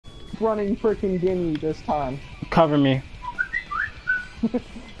running frickin' Ginyu this time. Cover me.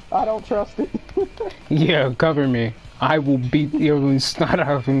 I don't trust it. Yeah, cover me. I will beat the living snot out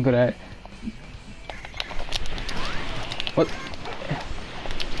of him for that. What?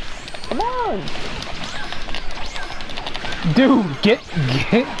 Come on! Dude, get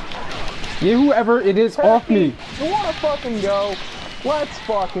whoever it is off me. You wanna fucking go? Let's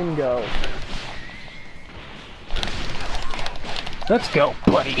fucking go. Let's go,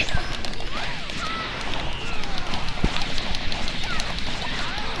 buddy.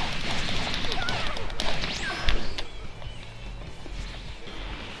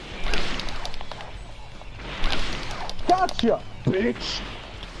 Gotcha, bitch!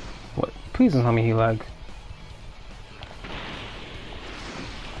 What? Please don't tell me he lagged.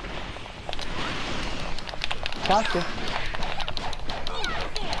 Gotcha.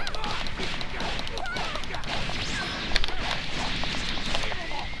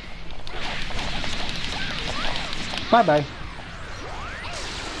 Bye-bye.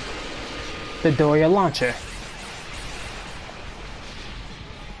 The Doria launcher.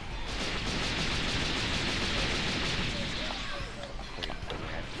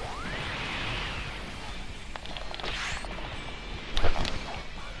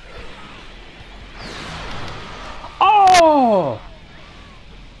 Oh!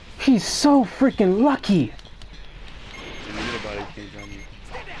 He's so freaking lucky.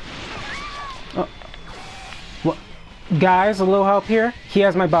 What? Guys, a little help here. He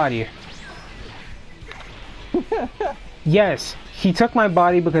has my body. Yes, he took my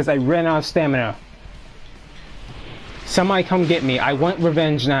body because I ran out of stamina. Somebody come get me. I want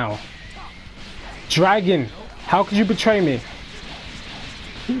revenge now. Dragon, how could you betray me?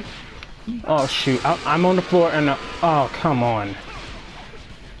 Oh shoot, I'm on the floor and oh, come on.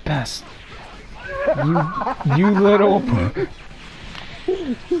 Best. You little...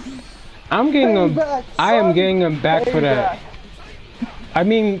 I'm getting him. I am getting him back for that. I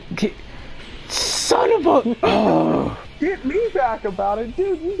mean, son of a... Oh. Get me back about it,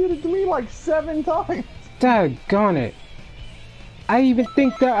 dude. You did it to me like 7 times. Daggone it. I even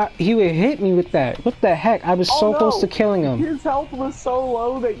think that he would hit me with that. What the heck? I was so close to killing him. His health was so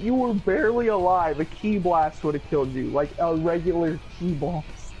low that you were barely alive. A key blast would have killed you, like a regular key blast.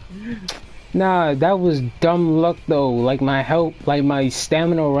 Nah, that was dumb luck though. Like my health, like my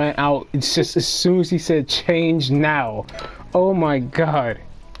stamina ran out. It's just as soon as he said change now. Oh my god.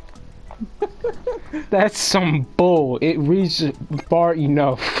 That's some bull. It reached far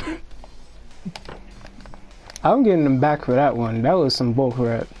enough. I'm getting him back for that one. That was some bull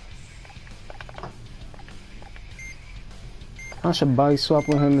crap. I should body swap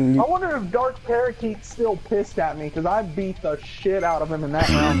with him and... I wonder if Dark Parakeet's still pissed at me, because I beat the shit out of him in that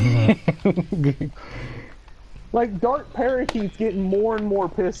round. Like, Dark Parakeet's getting more and more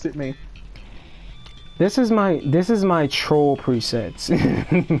pissed at me. This is my troll presets.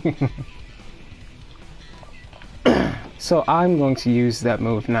 So I'm going to use that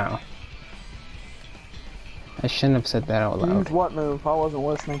move now. I shouldn't have said that out loud. Use what move? I wasn't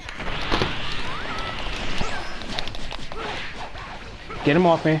listening. Get him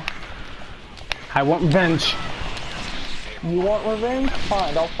off me. I want revenge. You want revenge?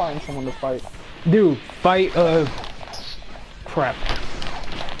 Fine, I'll find someone to fight. Dude, fight, crap.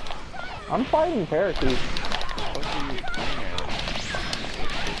 I'm fighting Parakeet.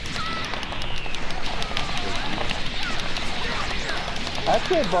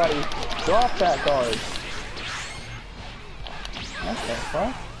 That's it, buddy. Drop that guard. Okay,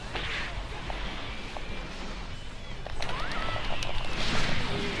 fuck.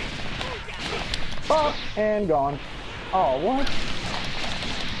 Oh, and gone. Oh, what?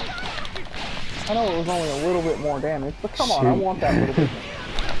 I know it was only a little bit more damage, but come on, I want that little bit.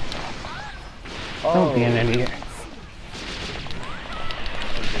 Oh. Don't be an idiot.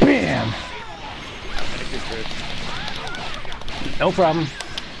 Bam! No problem.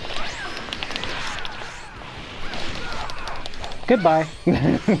 Goodbye.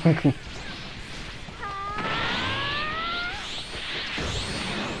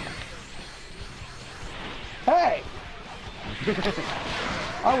 Hey!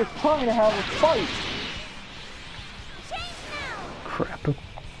 I was trying to have a fight. Crap.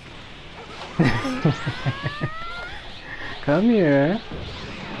 Come here.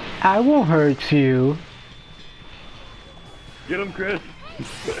 I won't hurt you. Get him, Chris.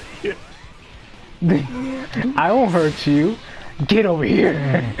 I won't hurt you. Get over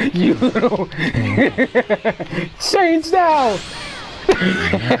here, you little... Change now!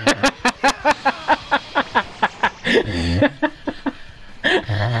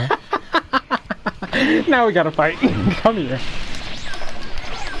 Now we gotta fight. Come here.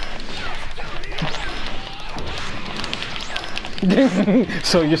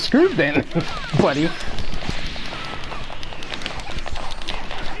 So you're screwed then, buddy.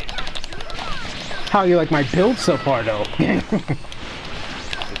 How you like my build so far, though? Gay,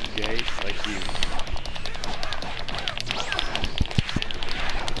 like you.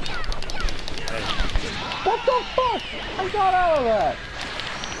 What the fuck? I got out of that.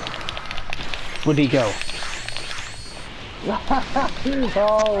 Where'd he go?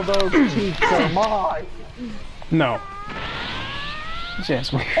 Oh, those cheeks are mine. No.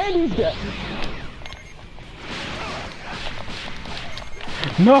 Just wait. And he's dead.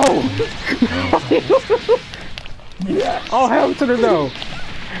 No! Yes. Oh, hell to the no.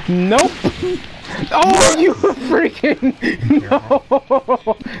 Nope. Oh, you freaking no!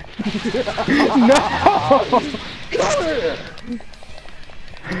 No!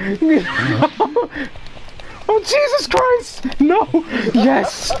 No! Oh, Jesus Christ! No!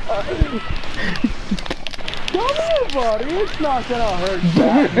 Yes! Come here, buddy. It's not gonna hurt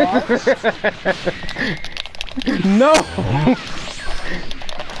that much. No!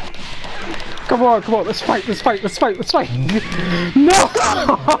 Come on, come on, let's fight, let's fight, let's fight, let's fight! No!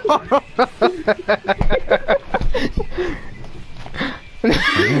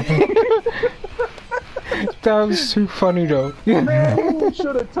 That was too funny though. Man, you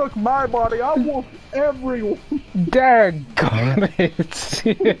should have took my body. I whooped everyone. Daggone it!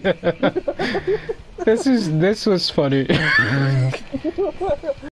 This was funny.